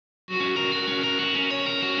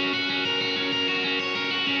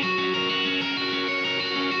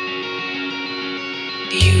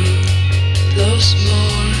was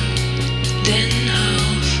more than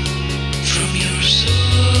half from your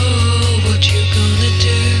soul. What you gonna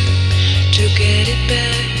do to get it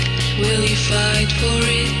back? Will you fight for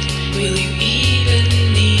it? Will you even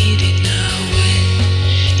need it now when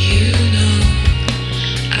you know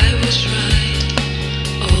I was right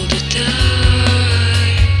all the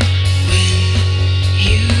time? When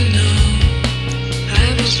you know I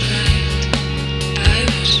was right, I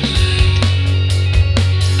was right.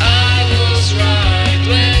 I was right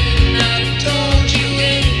when I told you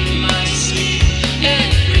in my sleep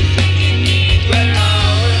everything you need were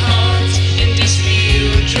our hearts in this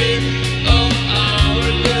field trip of our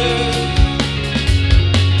love.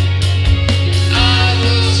 I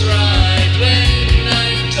was right when I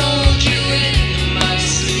told you in my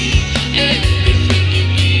sleep everything you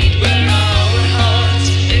need were our hearts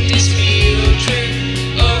in this field trip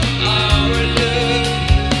of our love.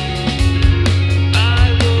 I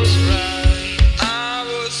was right, I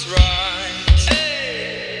was right.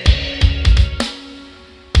 Hey.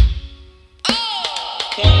 Oh.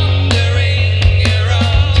 One